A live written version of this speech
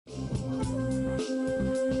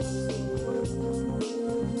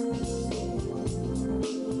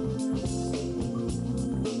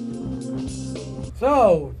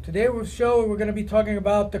So today we're going to be talking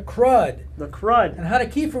about the crud. The crud. And how to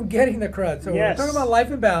keep from getting the crud. So Yes. we're talking about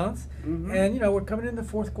life and balance. Mhm. And, we're coming in the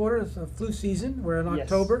fourth quarter. It's a flu season. We're in Yes.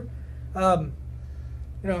 October. The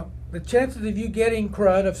chances of you getting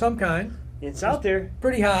crud of some kind, It's out there.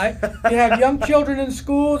 pretty high. If you have young children in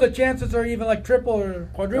school, the chances are even like triple or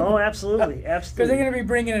quadruple. Oh, absolutely. Because Absolutely. they're going to be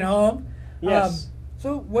bringing it home. Yes.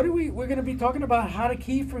 So what are we're going to be talking about how to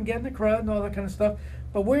keep from getting the crud and all that kind of stuff.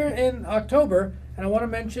 But we're in October, and I want to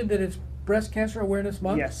mention that it's Breast Cancer Awareness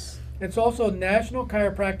Month. Yes. It's also National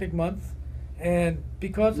Chiropractic Month. And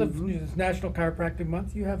because of this National Chiropractic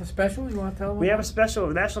Month, you have a special you want to tell them We about? have a special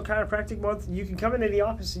National Chiropractic Month. You can come into the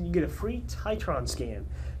office and you get a free Titron scan.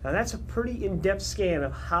 Now that's a pretty in-depth scan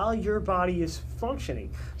of how your body is functioning,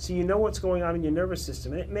 so you know what's going on in your nervous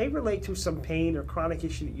system. And it may relate to some pain or chronic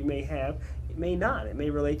issue that you may have. It may not. It may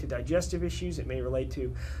relate to digestive issues. It may relate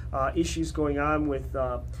to issues going on with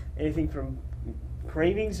anything from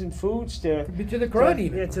cravings and foods to Could be to the crud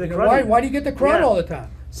even. Yeah, to the You know, crud. why do you get the crud Yeah. all the time?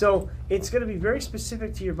 So it's going to be very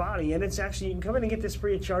specific to your body, and it's actually, you can come in and get this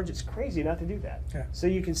free of charge. It's crazy not to do that. Yeah. So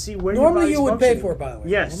you can see where Normally your body's you would pay functioning. for it, by the way.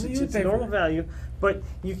 Yes, Normally it's you would a pay for normal it. value, but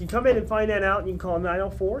you can come in and find that out, and you can call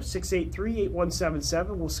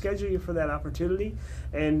 904-683-8177. We'll schedule you for that opportunity,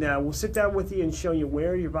 and we'll sit down with you and show you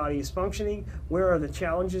where your body is functioning, where are the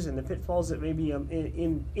challenges and the pitfalls that may be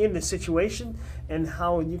in the situation, and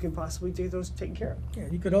how you can possibly get those taken care of. Yeah,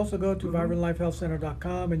 you could also go to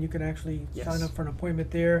vibrantlifehealthcenter.com and you can actually Yes. sign up for an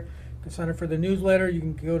appointment there. You can sign up for the newsletter. You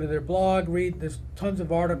can go to their blog, read. There's tons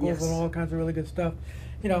of articles Yes. and all kinds of really good stuff.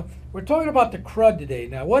 We're talking about the crud today.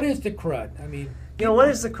 Now, what is the crud? I mean, What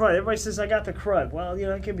is the crud? Everybody says, I got the crud. Well,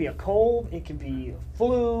 it can be a cold, it can be a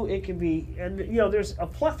flu, it can be, and, there's a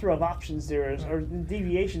plethora of options there, or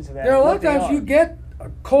deviations of that. there are a lot what of they times are. you get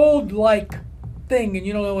a cold-like thing and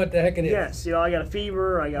you don't know what the heck it is. Yes, I got a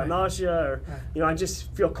fever, I got Right. nausea, or, Right. I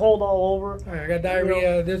just feel cold all over. All right, I got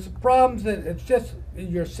diarrhea. There's problems that it's just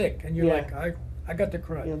you're sick and you're Yeah. like, I got the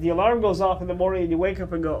crud. The alarm goes off in the morning and you wake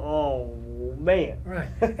up and go, oh, man. Right.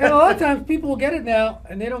 And a lot of times people will get it now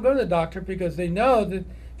and they don't go to the doctor because they know that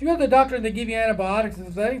if you go to the doctor and they give you antibiotics,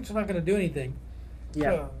 it's not going to do anything.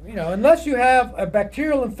 Yeah, So, unless you have a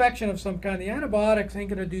bacterial infection of some kind, the antibiotics ain't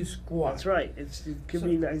going to do squat. that's right. It could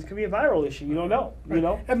be a viral issue. You don't know,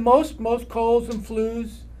 And most colds and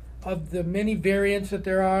flus of the many variants that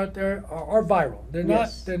there are out there are viral.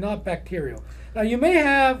 Yes. They're not bacterial. Now you may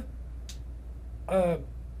have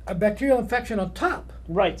a bacterial infection on top.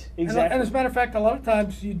 Right, exactly. And as a matter of fact, a lot of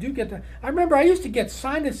times you do get that. I remember I used to get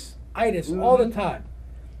sinusitis all the time.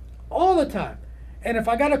 All the time. And if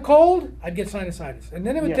I got a cold, I'd get sinusitis. And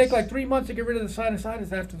then it would take like 3 months to get rid of the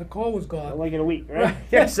sinusitis after the cold was gone. Like in a week, right? Right.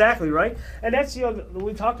 Yeah, exactly, right? And that's,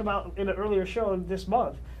 we talked about in an earlier show this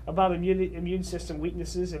month about immune system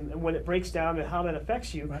weaknesses and when it breaks down and how that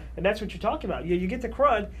affects you. Right. And that's what you're talking about. You get the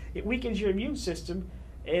crud, it weakens your immune system,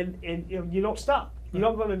 and you don't stop. You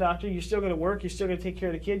don't go to the doctor, you're still going to work, you're still going to take care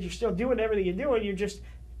of the kids, you're still doing everything you're doing, you're just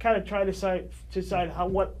kind of trying to decide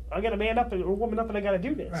I got to man up or woman up and I got to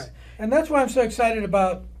do this. Right. And that's why I'm so excited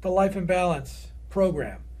about the Life and Balance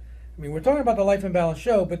program. I mean, we're talking about the Life and Balance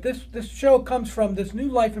show, but this show comes from this new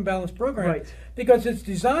Life and Balance program Right. because it's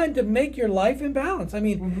designed to make your life in balance. I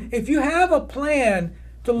mean, if you have a plan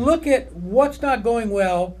to look at what's not going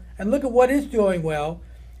well and look at what is doing well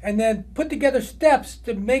and then put together steps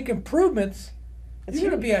to make improvements, you're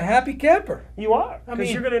going to be a happy camper. You are, I because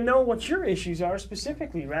mean- you're going to know what your issues are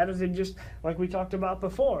specifically, rather than just like we talked about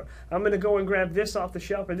before. I'm going to go and grab this off the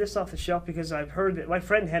shelf or this off the shelf because I've heard that my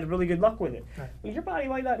friend had really good luck with it. Right. Well, your body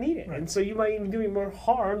might not need it, Right. and so you might even do more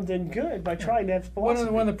harm than good by trying that One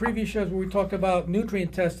philosophy. of the previous shows where we talked about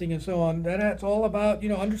nutrient testing and so on, that's all about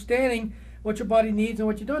understanding what your body needs and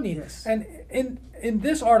what you don't need. Yes. And in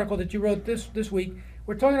this article that you wrote this week,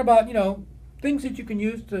 we're talking about things that you can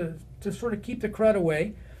use to sort of keep the crud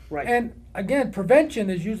away. Right. And again, prevention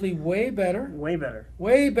is usually way better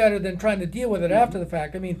than trying to deal with it after the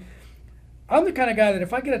fact. I mean, I'm the kind of guy that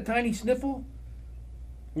if I get a tiny sniffle,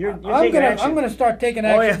 You're I'm taking action. gonna start taking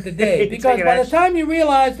action yeah. today You're because taking by the action. time you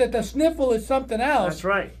realize that the sniffle is something else, That's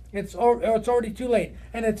right. it's already too late,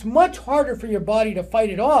 and it's much harder for your body to fight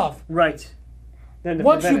it off Right. Then to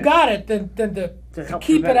once prevent you it. got it than to help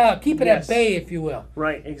keep it prevent out, it. keep it Yes. at bay, if you will.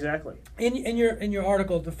 Right. Exactly. In your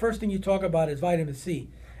article, the first thing you talk about is vitamin C,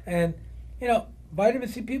 and vitamin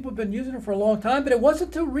C people have been using it for a long time, but it wasn't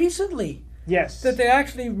until recently Yes. that they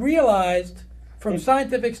actually realized from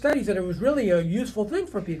scientific studies that it was really a useful thing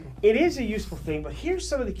for people. It is a useful thing, but here's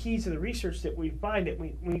some of the keys to the research that we find that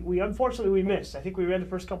we unfortunately we missed. I think we read the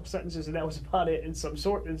first couple sentences and that was about it in some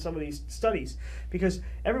of these studies, because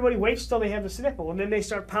everybody waits till they have the sniffle and then they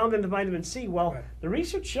start pounding the vitamin C. Well, Right. the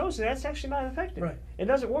research shows that's actually not effective. Right. It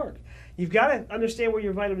doesn't work. You've got to understand where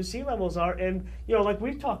your vitamin C levels are, and like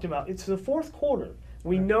we've talked about, it's the fourth quarter.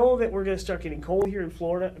 We know that we're going to start getting cold here in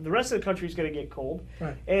Florida. The rest of the country is going to get cold.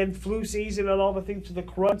 Right. And flu season and all the things, the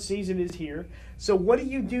crud season is here. So what do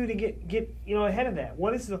you do to get ahead of that?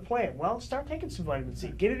 What is the plan? Well, start taking some vitamin C.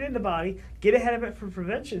 Get it in the body. Get ahead of it for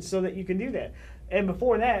prevention so that you can do that. And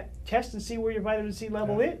before that, test and see where your vitamin C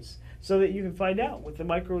level is so that you can find out with the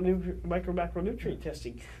macronutrient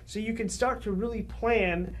testing. So you can start to really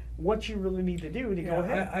plan what you really need to do to go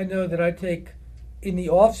ahead. I know that I take, in the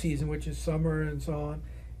off season, which is summer and so on,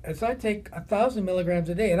 as I take 1,000 milligrams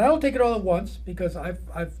a day, and I don't take it all at once because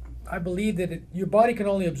I believe that your body can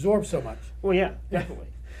only absorb so much. Well, yeah, definitely.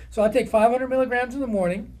 So I take 500 milligrams in the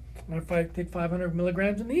morning, and I take 500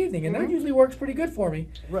 milligrams in the evening, and that usually works pretty good for me.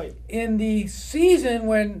 Right. In the season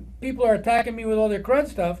when people are attacking me with all their crud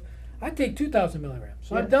stuff, I take 2,000 milligrams.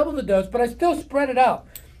 So I double the dose, but I still spread it out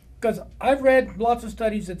because I've read lots of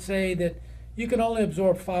studies that say that you can only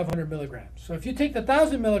absorb 500 milligrams. So if you take the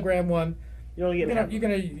 1,000 milligram one, you're going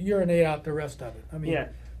to urinate out the rest of it. I mean,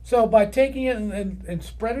 so by taking it and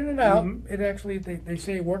spreading it out, it actually, they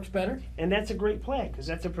say it works better. And that's a great plan because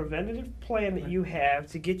that's a preventative plan that you have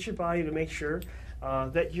to get your body to make sure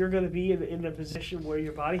that you're going to be in a position where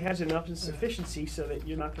your body has enough and sufficiency so that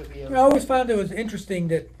you're not going to be able I always found it was interesting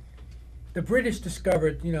that the British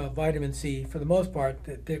discovered, vitamin C for the most part,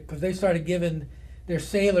 because they started giving their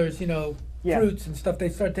sailors, fruits and stuff. They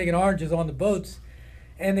started taking oranges on the boats,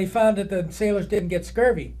 and they found that the sailors didn't get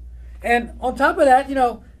scurvy. And on top of that,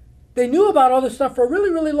 they knew about all this stuff for a really,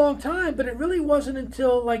 really long time, but it really wasn't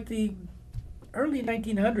until like the early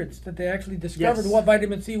 1900s that they actually discovered what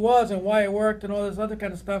vitamin C was and why it worked and all this other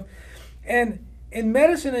kind of stuff. And in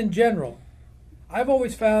medicine in general, I've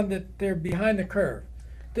always found that they're behind the curve.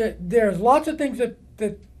 There's lots of things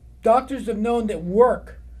that doctors have known that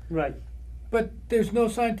work. Right. But there's no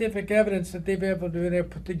scientific evidence that they've been able to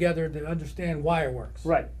put together to understand why it works.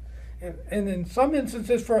 Right. And in some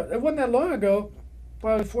instances, it wasn't that long ago,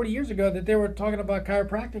 probably 40 years ago, that they were talking about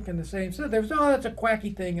chiropractic in the same sense. They was, that's a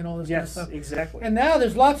quacky thing and all this kind of stuff. Yes, exactly. And now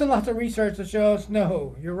there's lots and lots of research that shows,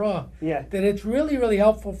 no, you're wrong. Yeah. That it's really, really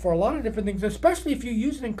helpful for a lot of different things, especially if you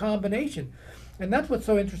use it in combination. And that's what's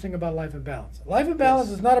so interesting about Life in Balance. Life in Balance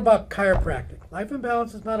is not about chiropractic. Life in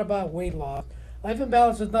Balance is not about weight loss. Life in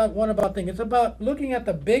Balance is not one about thing. It's about looking at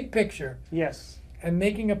the big picture. Yes. And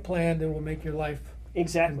making a plan that will make your life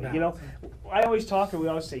exactly. I always talk, and we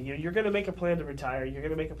always say, you're going to make a plan to retire. You're going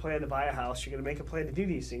to make a plan to buy a house. You're going to make a plan to do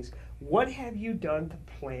these things. What have you done to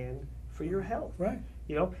plan for your health? Right.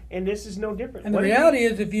 And this is no different. And the reality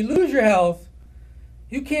is, if you lose your health,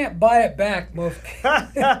 you can't buy it back most.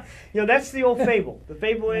 That's the old fable. The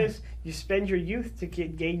fable is you spend your youth to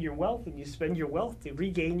gain your wealth, and you spend your wealth to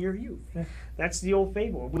regain your youth. Yeah. That's the old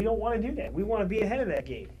fable. We don't want to do that. We want to be ahead of that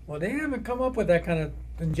game. Well, they haven't come up with that kind of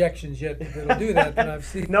injections yet that'll do that I've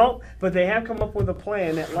seen. No, but they have come up with a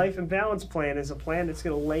plan. That Life and Balance plan is a plan that's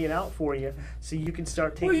going to lay it out for you so you can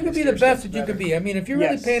start taking. Well, you can be the best that you can be. I mean, if you're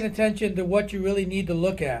really paying attention to what you really need to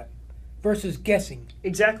look at versus guessing.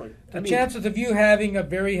 Exactly. The chances of you having a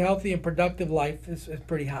very healthy and productive life is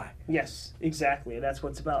pretty high. Yes, exactly. And that's what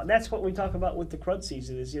it's about. And that's what we talk about with the crud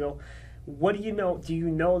season is, what do you know? Do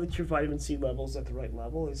you know that your vitamin C level is at the right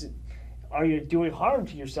level? Are you doing harm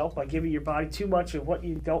to yourself by giving your body too much of what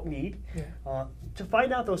you don't need? Yeah. To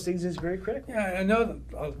find out those things is very critical. Yeah, I know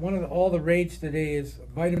that all the rage today is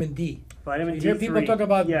vitamin D. Vitamin D3. You hear people talk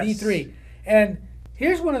about D3. And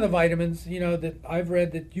here's one of the vitamins, that I've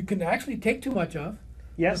read that you can actually take too much of.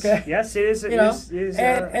 Yes, okay? Yes, it is.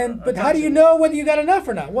 But how do you know whether you got enough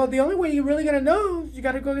or not? Well, the only way you're really going to know is you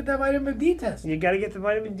got to go get that vitamin D test. You got to get the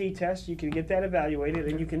vitamin D test. You can get that evaluated,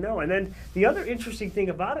 and you can know. And then the other interesting thing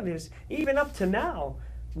about it is, even up to now,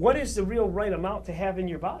 what is the real right amount to have in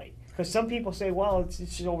your body? Because some people say, well,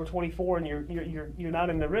 it's over 24, and you're not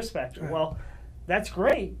in the risk factor. Right. Well, that's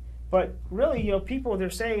great. But really, people, they're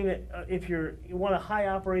saying that if you want a high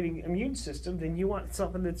operating immune system, then you want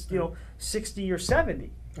something that's 60 or 70.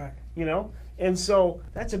 Right. And so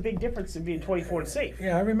that's a big difference in being 24 and safe.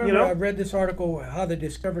 Yeah, I remember I read this article how they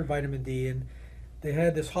discovered vitamin D, and they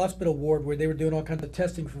had this hospital ward where they were doing all kinds of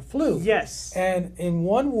testing for flu. Yes. And in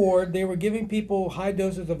one ward, they were giving people high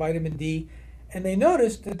doses of vitamin D, and they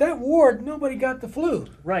noticed that that ward, nobody got the flu.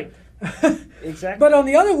 Right. Exactly. But on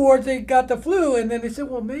the other wards, they got the flu, and then they said,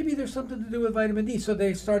 well, maybe there's something to do with vitamin D. So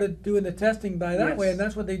they started doing the testing by that way, and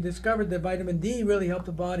that's what they discovered, that vitamin D really helped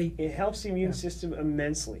the body. It helps the immune system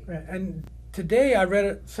immensely. Right. And today I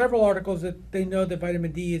read several articles that they know that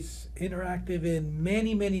vitamin D is interactive in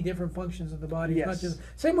many, many different functions of the body. It's not just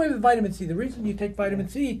same way with vitamin C. The reason you take vitamin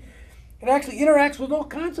C, it actually interacts with all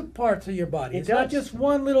kinds of parts of your body. It's not just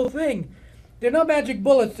one little thing. They're not magic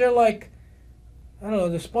bullets. They're like, I don't know,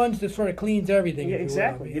 the sponge that sort of cleans everything. Yeah,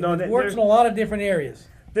 exactly. You know, it works in a lot of different areas.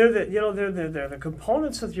 They're the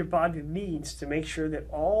components that your body needs to make sure that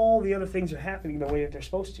all the other things are happening the way that they're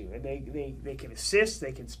supposed to, and they can assist,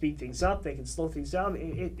 they can speed things up, they can slow things down.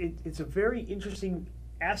 It's a very interesting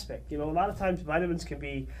aspect. You know, a lot of times vitamins can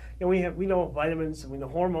be, you know, we know vitamins and we know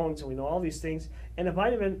hormones and we know all these things, and a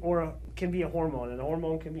vitamin can be a hormone, and a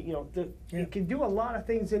hormone can be, you know, it can do a lot of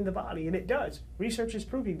things in the body, and it does. Research is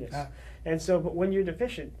proving this, and so, but when you're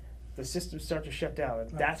deficient, the systems start to shut down,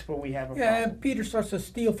 and that's where we have a problem. Yeah, and Peter starts to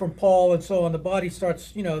steal from Paul, and so on. The body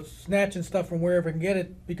starts, you know, snatching stuff from wherever it can get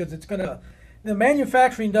it, because it's going to, the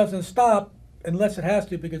manufacturing doesn't stop unless it has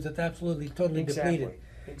to, because it's absolutely, totally depleted.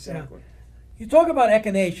 Exactly. You talk about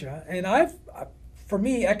echinacea, and for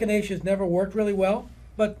me, echinacea has never worked really well,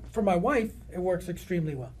 but for my wife, it works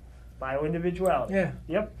extremely well. Bioindividuality. Yeah.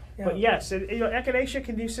 Yep. Yeah. But yes, you know, echinacea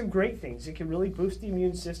can do some great things. It can really boost the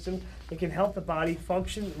immune system. It can help the body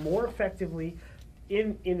function more effectively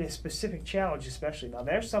in a specific challenge, especially. Now,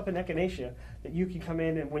 there's something, echinacea, that you can come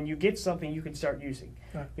in, and when you get something, you can start using.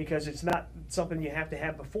 Because it's not something you have to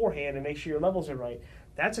have beforehand and make sure your levels are right.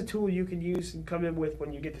 That's a tool you can use and come in with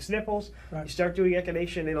when you get the sniffles. You start doing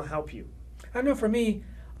echinacea, and it'll help you. I know for me,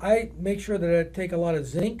 I make sure that I take a lot of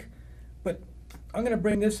zinc, but I'm going to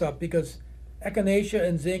bring this up because echinacea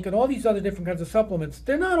and zinc and all these other different kinds of supplements,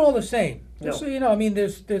 they're not all the same. Just so you know, I mean,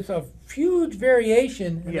 there's a huge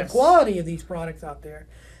variation in the quality of these products out there.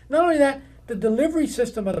 Not only that, the delivery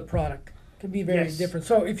system of the product can be very different.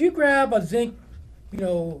 So if you grab a zinc, you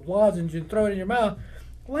know, lozenge and throw it in your mouth,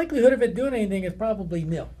 the likelihood of it doing anything is probably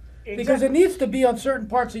nil. Because it needs to be on certain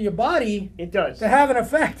parts of your body. It does. To have an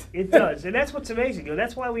effect. It does, and that's what's amazing. You know,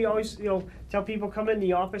 that's why we always, you know, tell people come in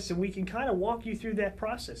the office and we can kind of walk you through that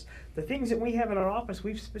process. The things that we have in our office,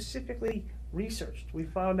 we've specifically researched. We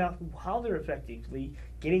found out how they're effectively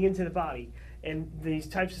getting into the body, and these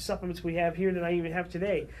types of supplements we have here that I even have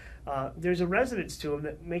today. There's a resonance to them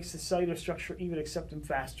that makes the cellular structure even accept them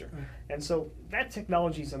faster. And so that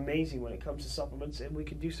technology is amazing when it comes to supplements, and we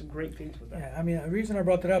can do some great things with that. Yeah, I mean, the reason I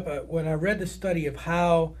brought that up, when I read the study of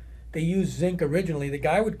how they used zinc originally, the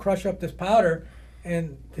guy would crush up this powder,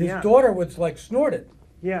 and his daughter would like snort it.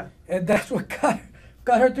 Yeah. And that's what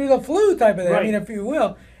got her through the flu type of thing, I mean, if you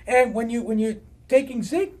will. And when you taking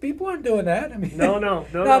zinc, people aren't doing that. I mean, no.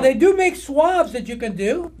 Now they do make swabs that you can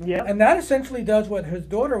do, yeah, and that essentially does what his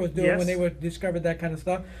daughter was doing when they discovered that kind of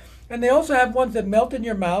stuff. And they also have ones that melt in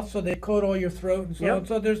your mouth, so they coat all your throat and so on.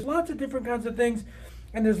 So there's lots of different kinds of things,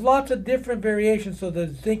 and there's lots of different variations. So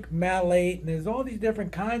there's zinc malate, and there's all these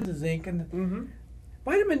different kinds of zinc. And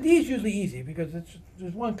vitamin D is usually easy because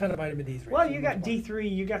there's one kind of vitamin D3. Well, you got D3,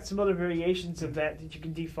 you got some other variations of that you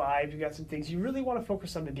can D5, you got some things. You really want to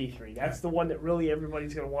focus on the D3. That's the one that really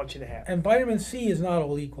everybody's going to want you to have. And vitamin C is not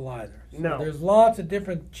all equal either. So no. There's lots of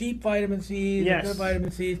different cheap vitamin C's and good vitamin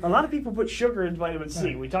C's. A lot of people put sugar in vitamin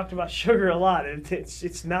C. We talked about sugar a lot, and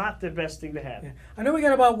it's not the best thing to have. Yeah. I know we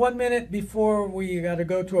got about 1 minute before we got to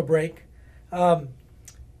go to a break. You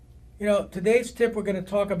know, today's tip we're going to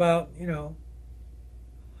talk about, you know,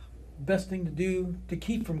 best thing to do to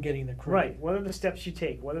keep from getting the crud. Right. What are the steps you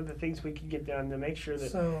take? What are the things we can get done to make sure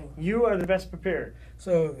that you are the best prepared?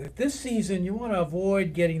 So if this season you want to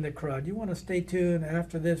avoid getting the crud, you want to stay tuned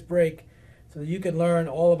after this break so that you can learn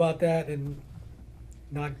all about that and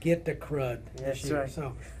not get the crud this year. Right.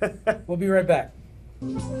 So we'll be right back.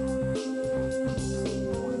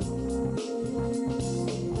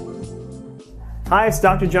 Hi, it's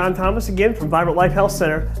Dr. John Thomas again from Vibrant Life Health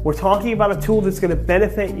Center. We're talking about a tool that's going to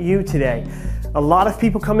benefit you today. A lot of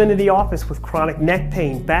people come into the office with chronic neck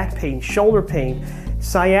pain, back pain, shoulder pain,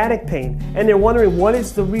 sciatic pain, and they're wondering what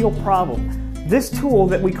is the real problem. This tool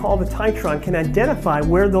that we call the Titron can identify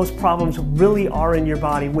where those problems really are in your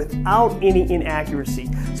body without any inaccuracy.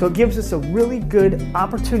 So it gives us a really good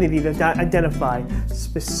opportunity to identify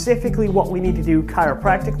specifically what we need to do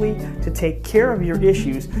chiropractically to take care of your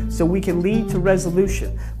issues so we can lead to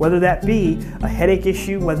resolution, whether that be a headache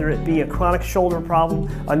issue, whether it be a chronic shoulder problem,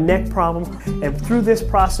 a neck problem. And through this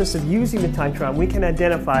process of using the Titron, we can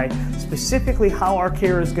identify specifically how our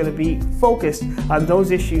care is going to be focused on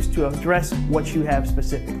those issues to address what you have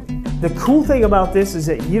specifically. The cool thing about this is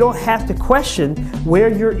that you don't have to question where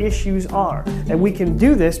your issues are. And we can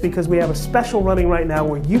do this because we have a special running right now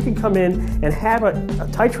where you can come in and have a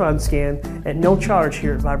Titron scan at no charge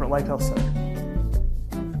here at Vibrant Life Health Center.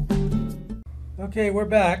 Okay, we're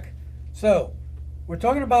back. So, we're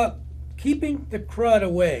talking about keeping the crud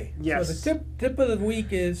away. Yes. So the tip of the week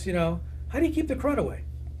is, how do you keep the crud away?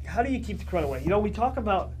 How do you keep the crud away? We talk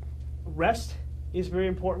about rest is very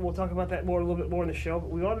important. We'll talk about that a little bit more in the show. But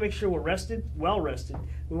we want to make sure we're rested, well rested.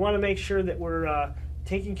 We want to make sure that we're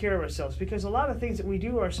taking care of ourselves, because a lot of things that we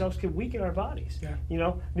do ourselves can weaken our bodies. Yeah.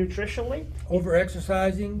 Nutritionally.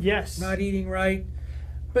 Over-exercising. Yes. Not eating right.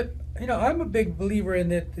 But, I'm a big believer in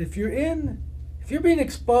that if you're being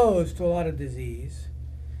exposed to a lot of disease,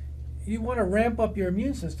 you want to ramp up your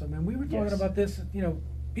immune system. And we were talking about this,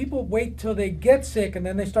 people wait till they get sick and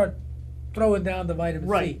then they start throwing down the vitamin C.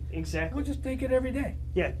 Right, exactly. We'll just take it every day.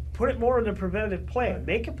 Yeah, put it more in a preventative plan.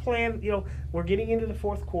 Make a plan. We're getting into the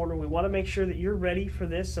fourth quarter. We want to make sure that you're ready for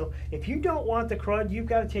this. So if you don't want the crud, you've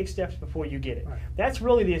got to take steps before you get it. Right. That's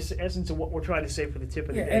really the essence of what we're trying to say for the tip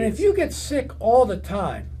of the day. And if you get sick all the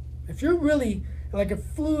time, if you're really, like if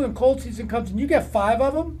flu and cold season comes and you get 5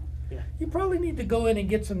 of them, you probably need to go in and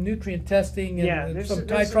get some nutrient testing and some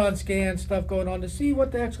Titron scan stuff going on to see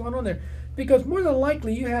what the heck's going on there. Because more than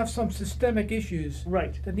likely you have some systemic issues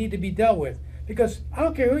that need to be dealt with. Because I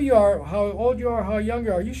don't care who you are, how old you are, how young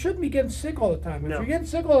you are, you shouldn't be getting sick all the time. If you're getting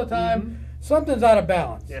sick all the time, something's out of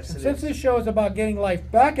balance. Yes, and since this show is about getting life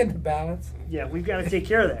back into balance, we've got to take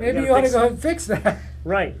care of that. Maybe you ought to go and fix that.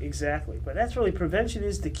 Right, exactly. But that's really, prevention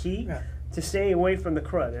is the key. To stay away from the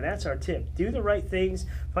crud, and that's our tip. Do the right things,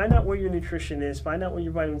 find out where your nutrition is, find out where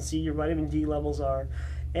your vitamin C, your vitamin D levels are,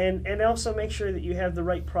 and also make sure that you have the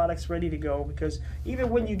right products ready to go, because even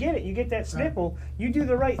when you get that snipple, you do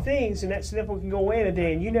the right things, and that snipple can go away in a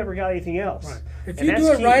day, and you never got anything else. Right. If you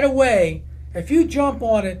do it right away, if you jump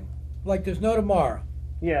on it like there's no tomorrow,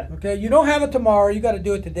 okay, you don't have it tomorrow, you got to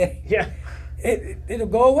do it today. It'll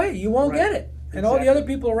go away. You won't get it. And all the other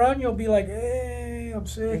people around you will be like, hey, I'm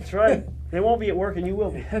sick. That's right. They won't be at work and you will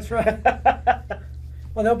be. That's right.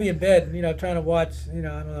 Well, they'll be in bed, trying to watch, I don't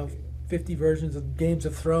know, 50 versions of Games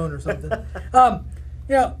of Thrones or something.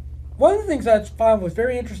 One of the things I found was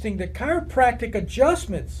very interesting, that chiropractic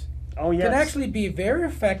adjustments can actually be very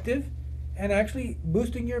effective and actually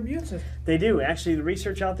boosting your immune system. They do. Actually, the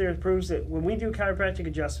research out there proves that when we do chiropractic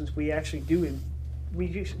adjustments, we actually do we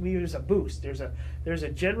use a boost. There's a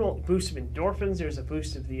general boost of endorphins. There's a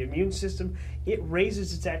boost of the immune system. It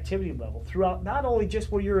raises its activity level throughout, not only just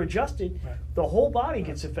where you're adjusted, the whole body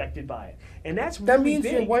gets affected by it, and that means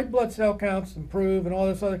your white blood cell counts improve and all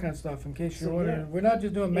this other kind of stuff. In case you're wondering, we're not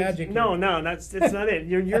just doing magic. No, that's not it.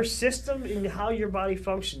 Your system and how your body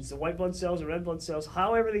functions, the white blood cells, the red blood cells,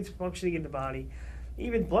 how everything's functioning in the body.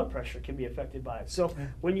 Even blood pressure can be affected by it. So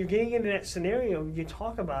when you're getting into that scenario, you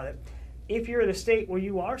talk about it. If you're in a state where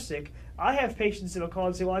you are sick, I have patients that'll call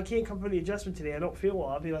and say, well, I can't come for the adjustment today. I don't feel well.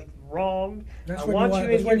 I'll be like, wrong. I want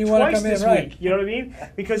you in here twice this week. You know what I mean?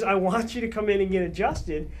 Because I want you to come in and get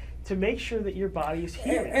adjusted to make sure that your body is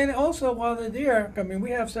healing. And also, while they're there,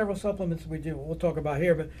 we have several supplements we'll talk about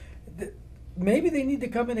here, but maybe they need to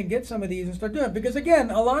come in and get some of these and start doing it. Because, again,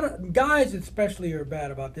 a lot of guys especially are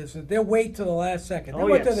bad about this. They'll wait till the last second. They'll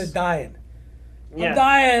wait till they're dying. I'm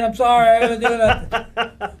dying. I'm sorry. I haven't doing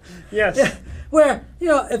that. Yes. Where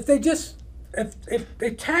if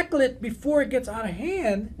they tackle it before it gets out of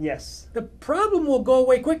hand, the problem will go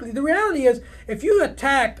away quickly. The reality is, if you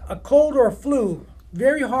attack a cold or a flu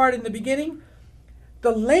very hard in the beginning,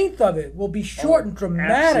 the length of it will be shortened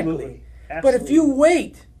dramatically. Absolutely. But if you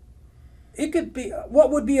wait, it could be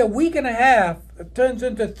what would be a week and a half. It turns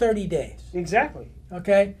into 30 days. Exactly.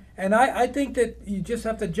 Okay. And I think that you just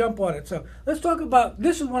have to jump on it. So let's talk about,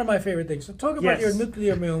 this is one of my favorite things. So talk about your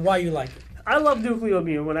nuclear immune, why you like it. I love nuclear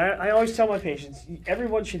immune. When I always tell my patients,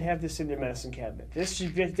 everyone should have this in their medicine cabinet. This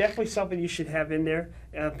should be definitely something you should have in there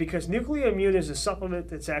because nuclear immune is a supplement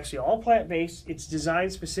that's actually all plant-based. It's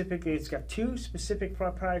designed specifically. It's got 2 specific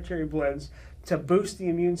proprietary blends to boost the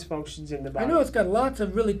immune functions in the body. I know it's got lots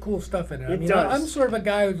of really cool stuff in it. It does. I'm sort of a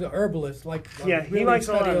guy who's an herbalist. He likes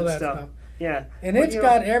a lot of that stuff. Yeah. And it's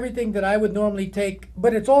got everything that I would normally take,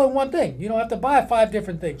 but it's all in one thing. You don't have to buy 5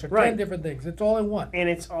 different things or 10 different things. It's all in one. And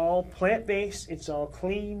it's all plant-based. It's all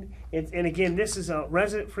clean. And again, this is a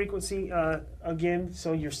resonant frequency,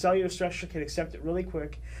 so your cellular structure can accept it really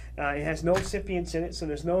quick. It has no excipients in it, so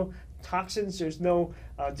there's no toxins, there's no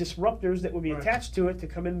disruptors that would be attached to it to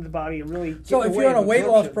come into the body and really. So if you're on a weight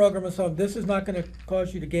loss program or something, this is not going to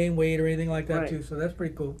cause you to gain weight or anything like that too. So that's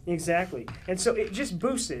pretty cool. Exactly. And so it just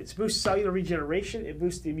boosts it. It boosts cellular regeneration. It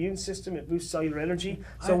boosts the immune system. It boosts cellular energy.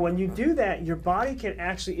 So when you do that, your body can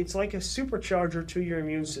actually, it's like a supercharger to your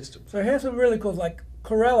immune system. So here's some really cool, like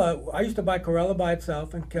Chlorella. I used to buy Chlorella by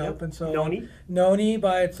itself and kelp and so Noni. on. Noni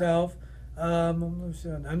by itself. I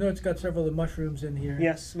know it's got several of the mushrooms in here.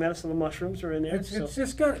 Yes, medicinal mushrooms are in there. It's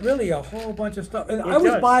just got really a whole bunch of stuff. And I does.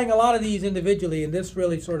 was buying a lot of these individually, and this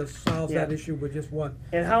really sort of solves that issue with just one.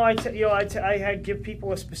 And how I give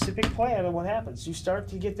people a specific plan on what happens. You start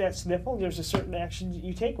to get that sniffle, there's a certain action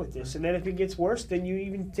you take with this. And then if it gets worse, then you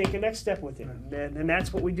even take a next step with it. And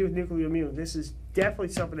that's what we do with Nuclear Immune. This is definitely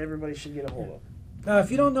something everybody should get a hold of. Now,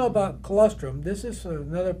 if you don't know about colostrum, this is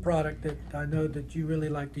another product that I know that you really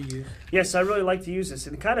like to use. Yes, I really like to use this.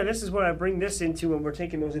 And kind of this is what I bring this into when we're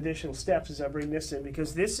taking those additional steps as I bring this in,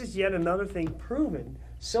 because this is yet another thing proven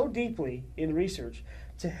so deeply in research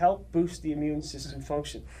to help boost the immune system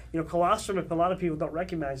function. You know, colostrum, if a lot of people don't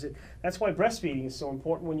recognize it, that's why breastfeeding is so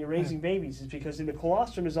important when you're raising babies, is because in the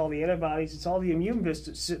colostrum is all the antibodies, it's all the immune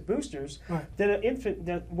boosters that an infant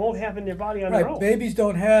that won't have in their body on their own. Babies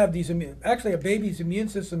don't have these actually, a baby's immune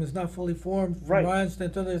system is not fully formed from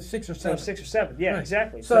until they're 6 or 7. So 6 or 7, yeah,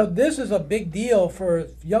 exactly. So this is a big deal for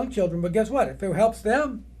young children, but guess what? If it helps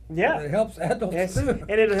them, it helps adults too.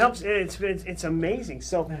 And it helps. It's amazing.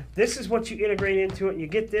 So this is what you integrate into it. You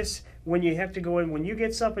get this when you have to go in. When you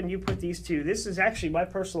get something, you put these two. This is actually my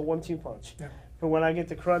personal 1-2 punch for when I get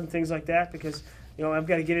the crud and things like that, because you know I've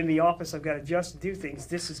got to get in the office. I've got to just do things.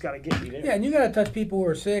 This has got to get me there. Yeah, and you got to touch people who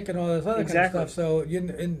are sick and all this other kind of stuff. So you,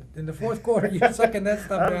 in the fourth quarter, you're sucking that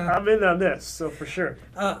stuff down. I'm in on this, so for sure.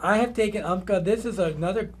 I have taken Umka. This is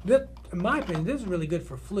another. In my opinion, this is really good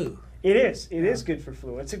for flu. It is. It is good for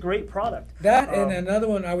flu. It's a great product. That and another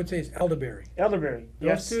one I would say is elderberry. Elderberry,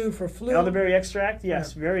 yes. Those two for flu. Elderberry extract,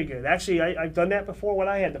 yes, very good. Actually, I've done that before when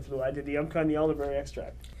I had the flu. I did the Umka and the elderberry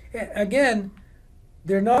extract. Yeah, again,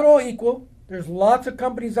 they're not all equal. There's lots of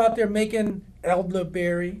companies out there making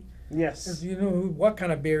elderberry. Yes. You know what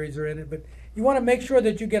kind of berries are in it, but you want to make sure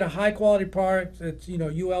that you get a high quality product that's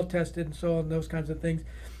UL tested and so on, those kinds of things.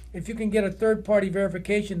 If you can get a third-party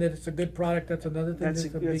verification that it's a good product, that's another thing. That's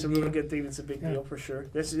a really good thing. That's a big deal for sure.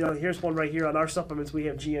 This here's one right here on our supplements. We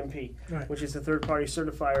have GMP, which is the third-party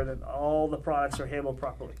certifier that all the products are handled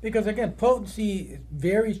properly. Because again, potency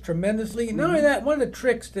varies tremendously. Not only that, one of the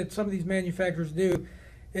tricks that some of these manufacturers do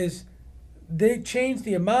is they change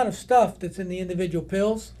the amount of stuff that's in the individual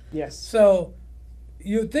pills. Yes. So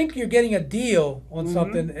you think you're getting a deal on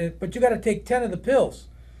something, but you got to take 10 of the pills.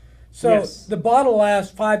 So the bottle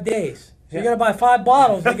lasts 5 days. So you got to buy 5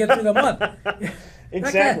 bottles to get through the month.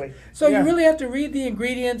 Exactly. So you really have to read the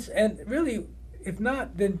ingredients, and really, if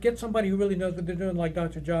not, then get somebody who really knows what they're doing, like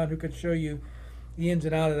Dr. John, who could show you the ins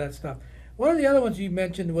and outs of that stuff. One of the other ones you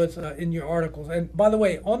mentioned was in your articles, and by the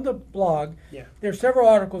way, on the blog, there are several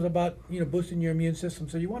articles about boosting your immune system.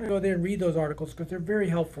 So you want to go there and read those articles because they're very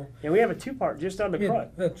helpful. Yeah, we have a 2-part just on the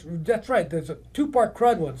crud. That's right. There's a 2-part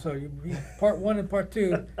crud one, so you read part 1 and part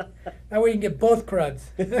 2. That way you can get both cruds.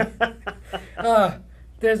 There's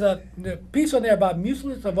a piece on there about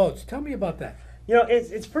mucilage of oats. Tell me about that. You know,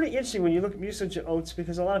 it's pretty interesting when you look at mucilage of oats,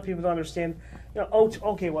 because a lot of people don't understand. Oats.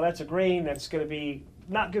 Okay, well that's a grain that's going to be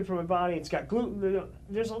not good for my body. It's got gluten.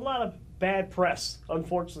 There's a lot of bad press,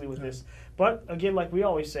 unfortunately, with this. But again, like we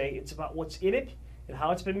always say, it's about what's in it and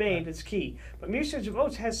how it's been made. That's key. But mucilage of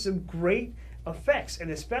oats has some great effects,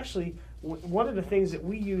 and especially one of the things that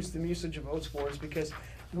we use the mucilage of oats for is because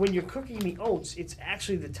when you're cooking the oats, it's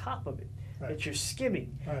actually the top of it that you're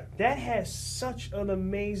skimming. That has such an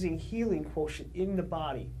amazing healing quotient in the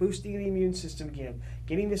body, boosting the immune system again,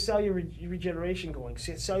 getting the cellular regeneration going,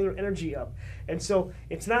 cellular energy up. And so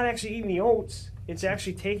it's not actually eating the oats, it's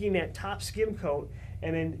actually taking that top skim coat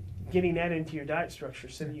and then getting that into your diet structure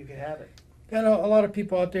so that you can have it. I know a lot of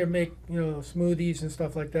people out there make smoothies and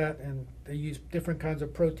stuff like that, and they use different kinds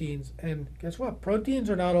of proteins. And guess what? Proteins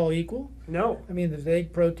are not all equal. No. I mean, there's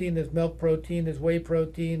egg protein, there's milk protein, there's whey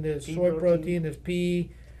protein, there's soy protein, there's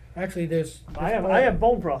pea. Actually, there's I have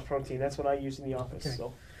bone broth protein. That's what I use in the office. Okay.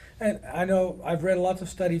 So. And I know I've read lots of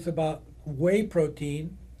studies about whey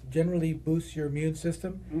protein generally boosts your immune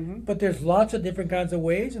system. But there's lots of different kinds of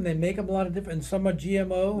ways, and they make them a lot of different, and some are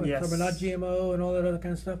GMO, and some are not GMO, and all that other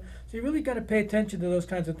kind of stuff. So you really got to pay attention to those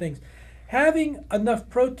kinds of things. Having enough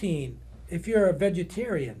protein, if you're a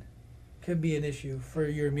vegetarian, can be an issue for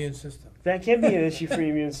your immune system. That can be an issue for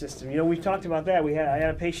your immune system. You know, we've talked about that. I had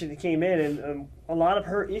a patient that came in, and a lot of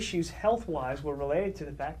her issues health-wise were related to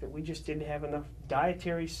the fact that we just didn't have enough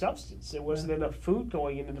dietary substance. There wasn't enough food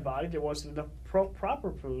going into the body. There wasn't enough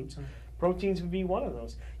proper foods. Proteins would be one of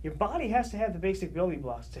those. Your body has to have the basic building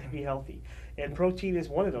blocks to be healthy, and protein is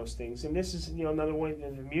one of those things. And this is, another way.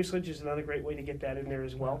 The mucilage is another great way to get that in there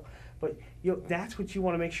as well. But that's what you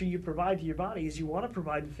want to make sure you provide to your body. Is you want to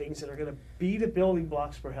provide the things that are going to be the building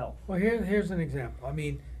blocks for health. Well, here's an example. I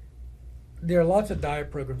mean, there are lots of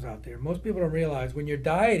diet programs out there. Most people don't realize when you're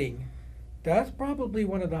dieting, that's probably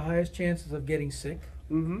one of the highest chances of getting sick.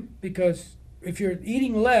 Mm-hmm. Because if you're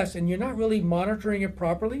eating less and you're not really monitoring it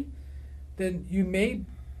properly, then you may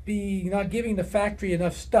be not giving the factory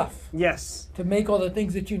enough stuff. Yes. To make all the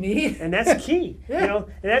things that you need. And that's key. Yeah.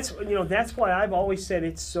 And that's why I've always said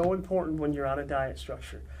it's so important when you're on a diet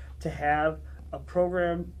structure to have a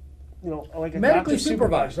program, like a medically doctor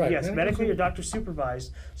supervised, right? Yes, medically or doctor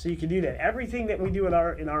supervised, so you can do that. Everything that we do in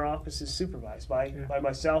our office is supervised by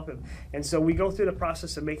myself, and so we go through the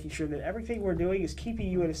process of making sure that everything we're doing is keeping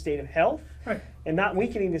you in a state of health, right, and not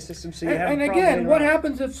weakening the system. So you have. And again, what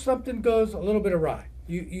happens if something goes a little bit awry?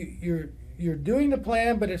 You're doing the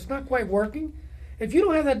plan, but it's not quite working. If you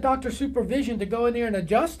don't have that doctor supervision to go in there and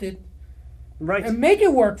adjust it, right, and make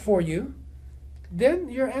it work for you, then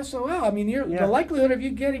you're SOL. I mean, the likelihood of you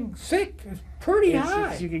getting sick is pretty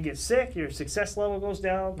high. You can get sick. Your success level goes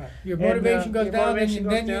down. Right. Your motivation goes down,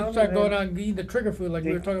 and then you start going on eating the trigger food like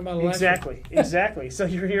we were talking about last year. Exactly. So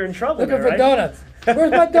you're in trouble. Looking there, for right? donuts.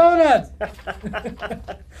 Where's my donuts?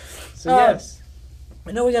 So yes.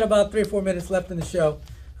 I know we got about 3 or 4 minutes left in the show.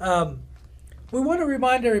 We want to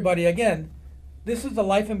remind everybody again. This is the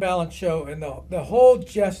Life in Balance show, and the whole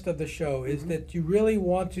gist of the show is that you really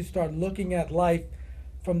want to start looking at life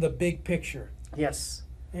from the big picture. Yes.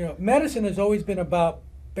 Medicine has always been about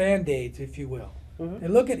Band-Aids, if you will. Mm-hmm.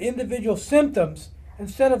 And look at individual symptoms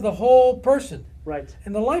instead of the whole person. Right.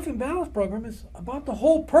 And the Life in Balance program is about the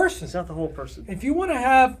whole person. It's not the whole person. If you want to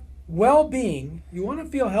have well-being, you want to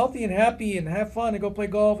feel healthy and happy and have fun and go play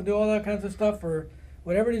golf and do all that kinds of stuff or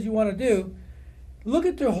whatever it is you want to do, look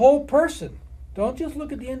at the whole person. Don't just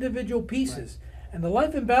look at the individual pieces. Right. And the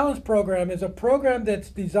Life in Balance program is a program that's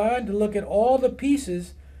designed to look at all the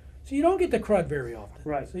pieces so you don't get the crud very often.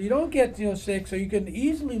 Right. So you don't get sick, so you can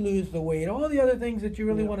easily lose the weight, all the other things that you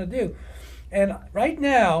really want to do. And right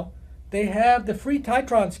now, they have the free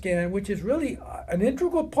Titron scan, which is really an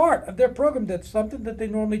integral part of their program. That's something that they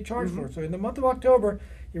normally charge for. So in the month of October,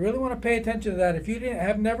 you really want to pay attention to that. If you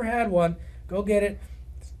have never had one, go get it.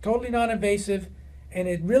 It's totally non-invasive. And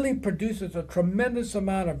it really produces a tremendous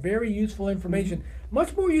amount of very useful information.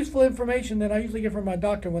 Much more useful information than I usually get from my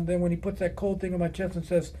doctor when he puts that cold thing on my chest and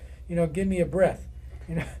says, give me a breath.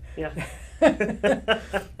 Yeah.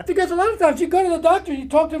 Because a lot of times you go to the doctor, you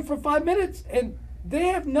talk to them for 5 minutes, and they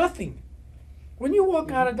have nothing. When you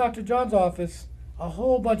walk out of Dr. John's office, a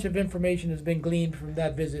whole bunch of information has been gleaned from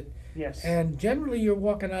that visit. Yes. And generally you're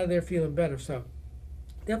walking out of there feeling better. So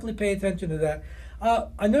definitely pay attention to that.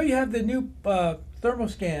 I know you have the new thermal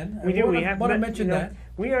scan. We do. We have want to mention that.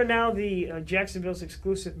 We are now the Jacksonville's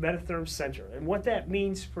exclusive Metatherm Center, and what that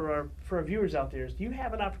means for our viewers out there is you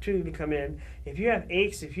have an opportunity to come in if you have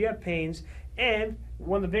aches, if you have pains, and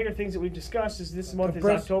one of the bigger things that we've discussed is this month is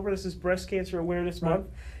October. This is Breast Cancer Awareness Month,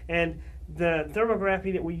 and the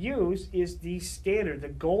thermography that we use is the standard, the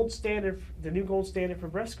gold standard, the new gold standard for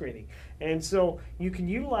breast screening. And so you can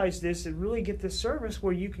utilize this and really get this service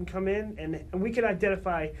where you can come in and we can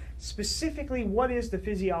identify specifically what is the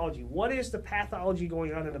physiology, what is the pathology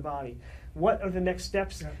going on in the body, what are the next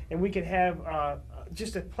steps, and we can have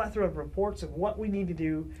just a plethora of reports of what we need to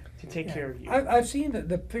do to take care of you. I've seen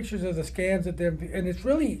the pictures of the scans at them, and it's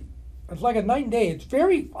like a night and day. It's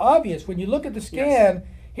very obvious when you look at the scan. Yes.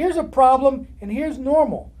 Here's a problem, and here's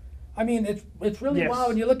normal. I mean, it's really wild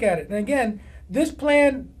when you look at it. And again, this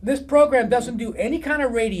program doesn't do any kind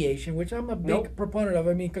of radiation, which I'm a big proponent of.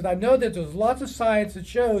 I mean, because I know that there's lots of science that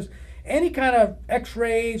shows any kind of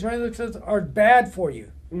X-rays or anything are bad for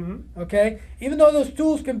you. Okay? Even though those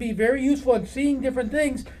tools can be very useful in seeing different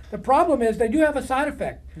things, the problem is they do have a side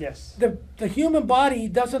effect. Yes. The human body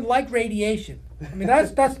doesn't like radiation. I mean,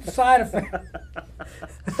 that's the side effect.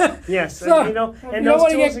 Yes, so, and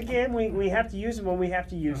those tools, again, we have to use them when we have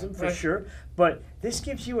to use them, for sure. But this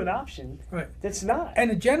gives you an option that's not.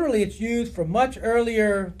 And generally, it's used for much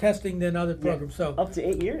earlier testing than other programs. So up to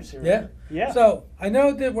 8 years. Yeah. So I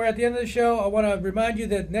know that we're at the end of the show. I want to remind you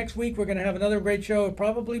that next week we're going to have another great show. It'll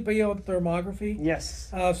probably be on thermography.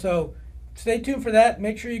 Yes. So stay tuned for that.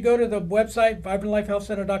 Make sure you go to the website,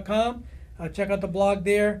 vibrantlifehealthcenter.com. Check out the blog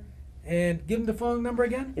there. And give them the phone number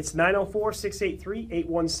again. It's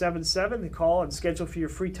 904-683-8177 to call and schedule for your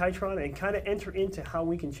free Titron and kind of enter into how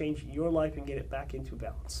we can change your life and get it back into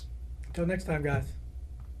balance. Until next time, guys.